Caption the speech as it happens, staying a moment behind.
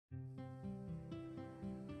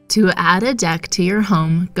To add a deck to your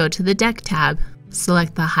home, go to the Deck tab.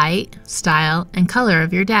 Select the height, style, and color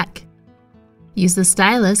of your deck. Use the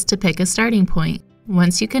stylus to pick a starting point.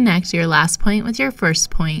 Once you connect your last point with your first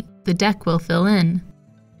point, the deck will fill in.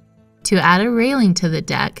 To add a railing to the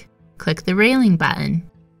deck, click the Railing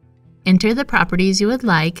button. Enter the properties you would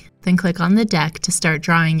like, then click on the deck to start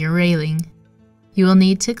drawing your railing. You will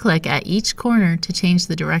need to click at each corner to change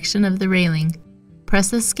the direction of the railing.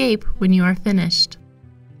 Press Escape when you are finished.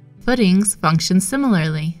 Footings function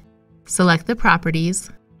similarly. Select the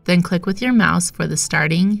properties, then click with your mouse for the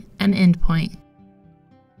starting and end point.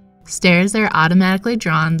 Stairs are automatically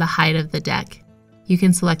drawn the height of the deck. You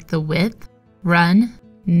can select the width, run,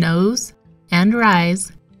 nose, and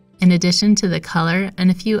rise, in addition to the color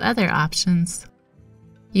and a few other options.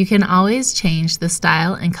 You can always change the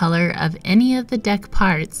style and color of any of the deck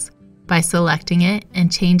parts by selecting it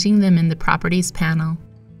and changing them in the Properties panel.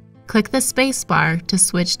 Click the space bar to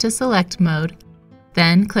switch to select mode,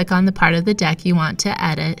 then click on the part of the deck you want to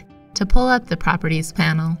edit to pull up the Properties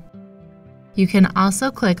panel. You can also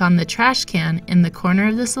click on the trash can in the corner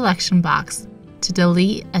of the selection box to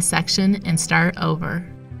delete a section and start over.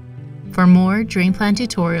 For more DreamPlan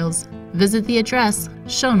tutorials, visit the address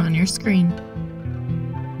shown on your screen.